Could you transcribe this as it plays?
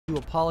do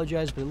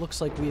apologize, but it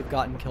looks like we have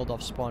gotten killed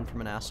off spawn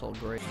from an asshole.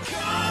 Great.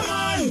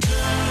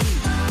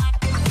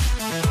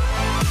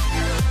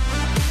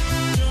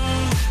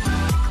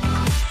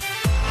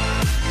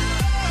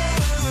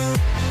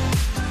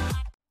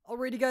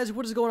 Alrighty guys,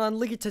 what is going on?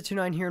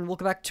 Linky here, and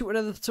welcome back to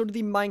another episode of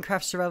the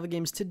Minecraft Survival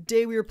Games.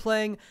 Today we are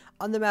playing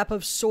on the map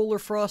of Solar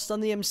Frost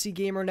on the MC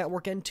Gamer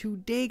Network, and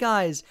today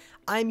guys,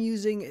 I'm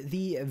using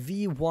the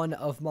V1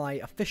 of my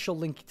official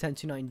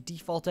Linky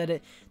default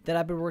edit that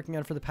I've been working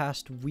on for the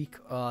past week,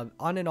 on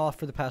and off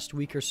for the past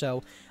week or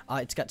so.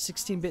 It's got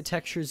 16-bit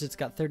textures, it's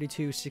got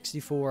 32,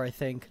 64 I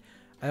think.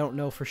 I don't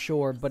know for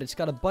sure, but it's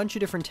got a bunch of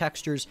different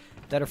textures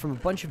that are from a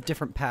bunch of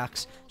different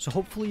packs, so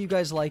hopefully you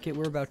guys like it.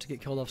 We're about to get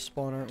killed off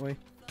spawn, aren't we?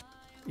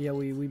 Yeah,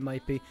 we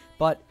might be.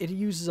 But it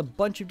uses a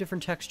bunch of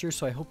different textures,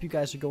 so I hope you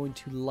guys are going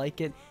to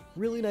like it.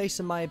 Really nice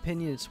in my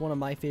opinion. It's one of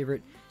my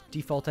favorite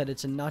default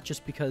edits, and not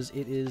just because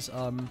it is,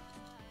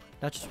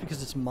 not just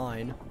because it's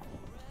mine,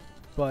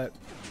 but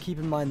keep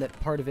in mind that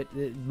part of it,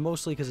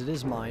 mostly because it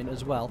is mine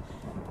as well.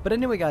 But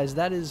anyway, guys,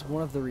 that is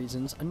one of the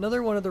reasons.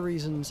 Another one of the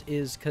reasons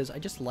is because I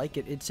just like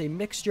it. It's a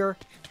mixture.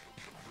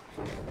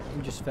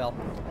 You just fell.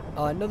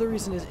 Another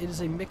reason is it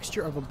is a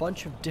mixture of a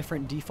bunch of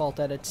different default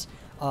edits.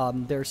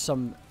 There's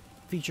some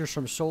features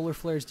from Solar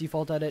Flare's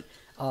default edit,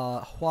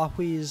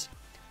 Huawei's,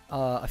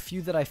 a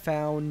few that I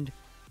found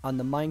on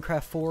the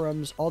Minecraft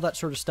forums, all that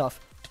sort of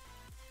stuff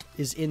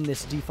is in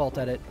this default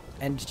edit,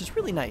 and it's just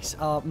really nice.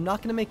 I'm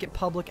not going to make it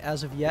public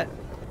as of yet,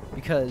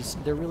 because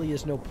there really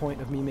is no point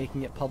of me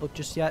making it public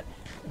just yet,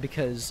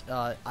 because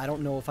I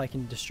don't know if I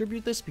can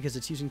distribute this, because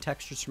it's using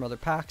textures from other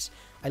packs.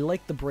 I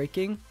like the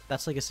breaking,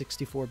 that's like a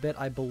 64-bit,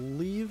 I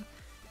believe,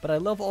 but I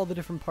love all the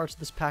different parts of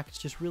this pack. It's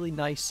just really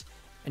nice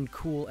and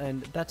cool,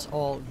 and that's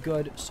all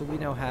good. So we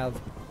now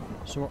have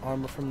some more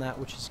armor from that,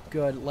 which is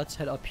good. Let's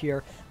head up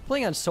here. I'm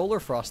playing on Solar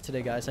Frost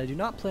today, guys. I do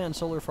not play on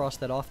Solar Frost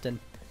that often,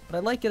 but I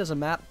like it as a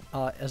map.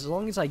 As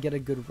long as I get a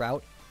good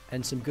route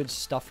and some good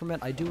stuff from it,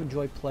 I do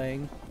enjoy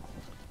playing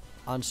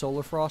on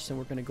Solar Frost. And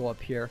we're going to go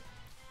up here,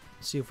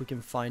 see if we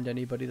can find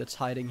anybody that's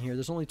hiding here.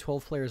 There's only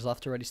 12 players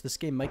left already, so this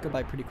game might go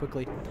by pretty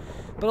quickly.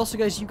 But also,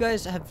 guys, you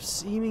guys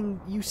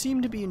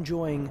seem to be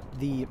enjoying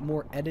the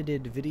more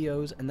edited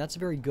videos, and that's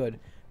very good,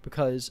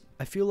 because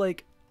I feel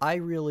like I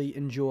really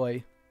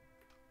enjoy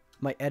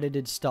my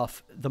edited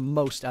stuff the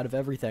most out of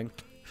everything.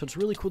 So it's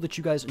really cool that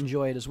you guys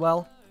enjoy it as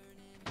well.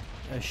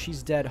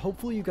 She's dead.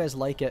 Hopefully you guys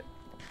like it.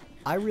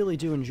 I really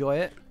do enjoy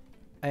it,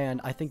 and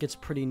I think it's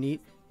pretty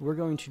neat. We're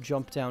going to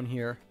jump down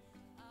here.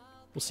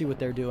 We'll see what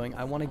they're doing.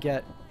 I want to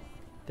get...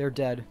 They're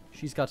dead.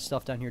 She's got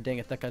stuff down here. Dang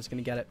it, that guy's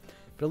going to get it.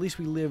 But at least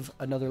we live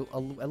a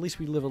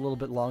little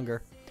bit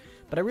longer.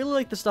 But I really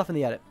like the stuff in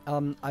the edit.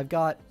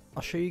 I'll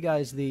show you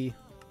guys the...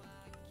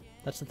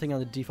 That's the thing on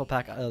the default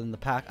pack, in the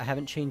pack. I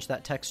haven't changed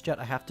that text yet.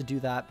 I have to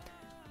do that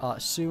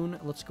soon.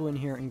 Let's go in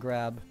here and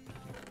grab...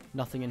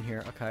 Nothing in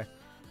here. Okay.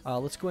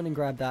 Let's go in and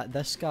grab that.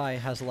 This guy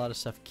has a lot of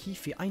stuff.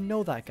 Keefe. I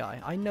know that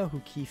guy. I know who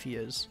Keefe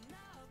is.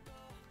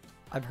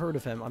 I've heard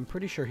of him. I'm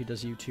pretty sure he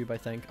does YouTube, I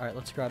think. Alright,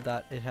 let's grab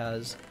that. It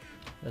has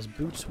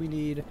boots we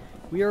need.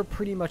 We are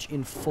pretty much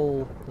in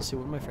full... Let's see,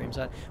 what are my frames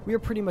at? We are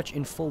pretty much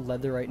in full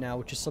leather right now,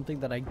 which is something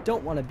that I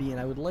don't want to be in.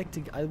 I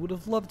would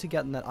have loved to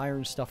get in that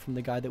iron stuff from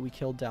the guy that we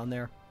killed down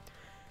there.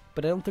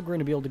 But I don't think we're going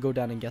to be able to go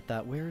down and get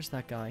that. Where is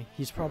that guy?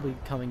 He's probably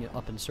coming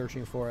up and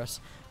searching for us.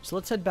 So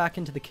let's head back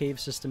into the cave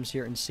systems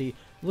here and see.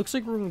 It looks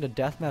like we're going to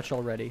deathmatch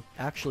already.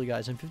 Actually,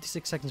 guys, in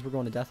 56 seconds we're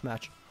going to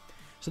deathmatch.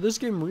 So this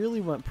game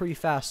really went pretty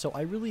fast. So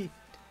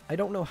I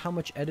don't know how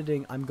much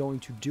editing I'm going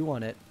to do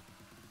on it,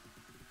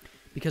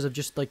 because of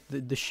just like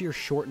the sheer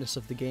shortness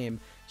of the game.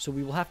 So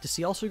we will have to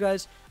see. Also,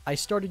 guys, I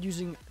started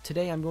using...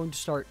 Today I'm going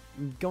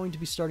to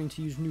be starting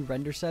to use new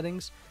render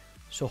settings.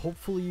 So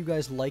hopefully you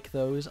guys like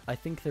those. I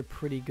think they're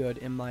pretty good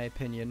in my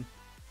opinion.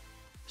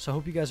 So I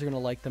hope you guys are going to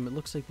like them. It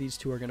looks like these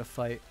two are going to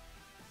fight,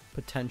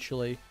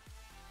 potentially.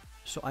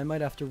 So I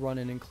might have to run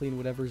in and clean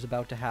whatever's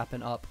about to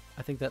happen up.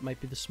 I think that might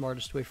be the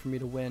smartest way for me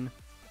to win.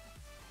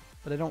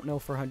 But I don't know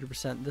for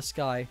 100%. This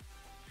guy,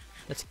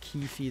 that's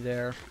Keefe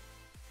there.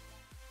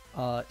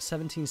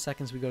 17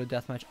 seconds we go to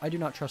deathmatch. I do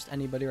not trust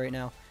anybody right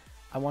now.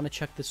 I want to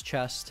check this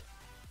chest.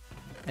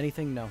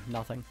 Anything? No,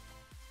 nothing.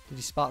 Did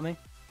he spot me?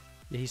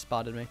 Yeah, he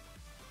spotted me.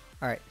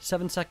 Alright,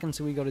 7 seconds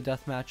and we go to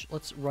deathmatch.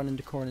 Let's run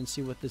into corn and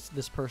see what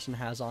this person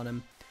has on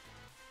him.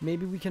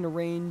 Maybe we can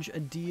arrange a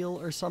deal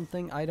or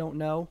something. I don't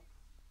know.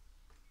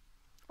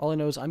 All I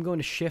know is I'm going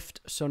to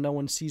shift so no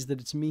one sees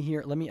that it's me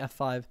here. Let me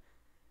F5.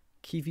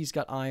 Keefe's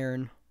got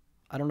iron.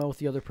 I don't know what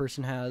the other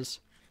person has.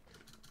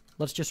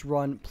 Let's just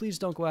run. Please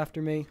don't go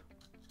after me.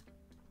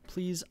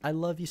 Please, I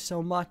love you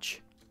so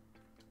much.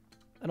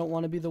 I don't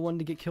want to be the one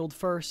to get killed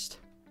first.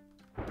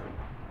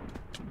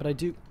 But I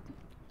do...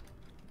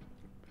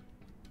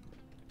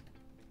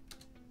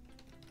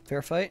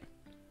 Fair fight?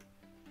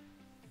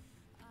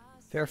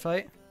 Fair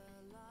fight?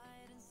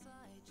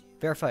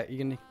 Fair fight. You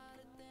can...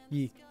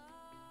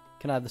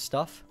 Can I have the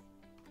stuff?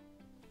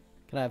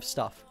 Can I have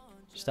stuff?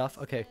 Stuff?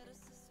 Okay.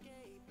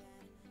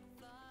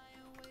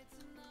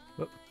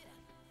 Whoop.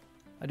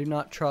 I do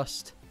not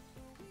trust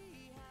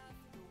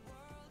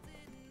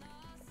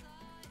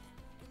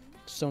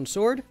stone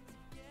sword?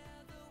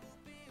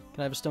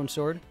 Can I have a stone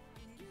sword?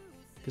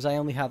 Because I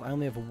only have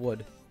a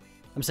wood.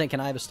 I'm saying,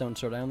 can I have a stone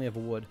sword? I only have a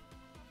wood.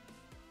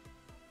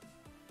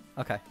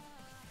 Okay.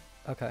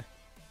 Okay.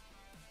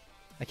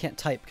 I can't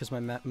type because my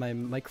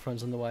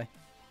microphone's in the way.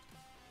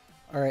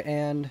 Alright,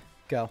 and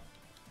go.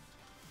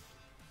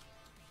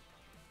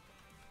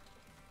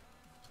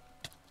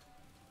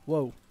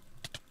 Whoa.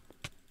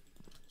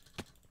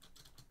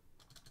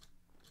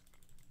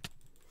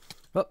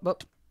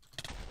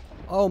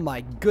 Oh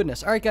my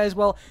goodness. Alright guys,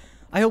 well,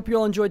 I hope you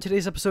all enjoyed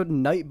today's episode of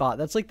Nightbot.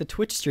 That's like the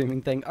Twitch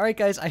streaming thing. Alright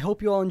guys, I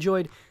hope you all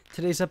enjoyed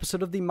today's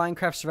episode of the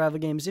Minecraft Survival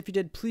Games. If you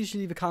did, please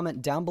leave a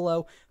comment down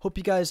below. Hope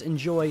you guys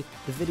enjoy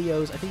the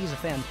videos. I think he's a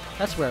fan.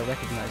 That's where I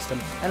recognized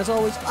him. And as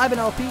always, I've been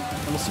LP,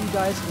 and we'll see you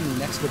guys in the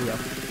next video.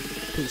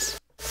 Peace.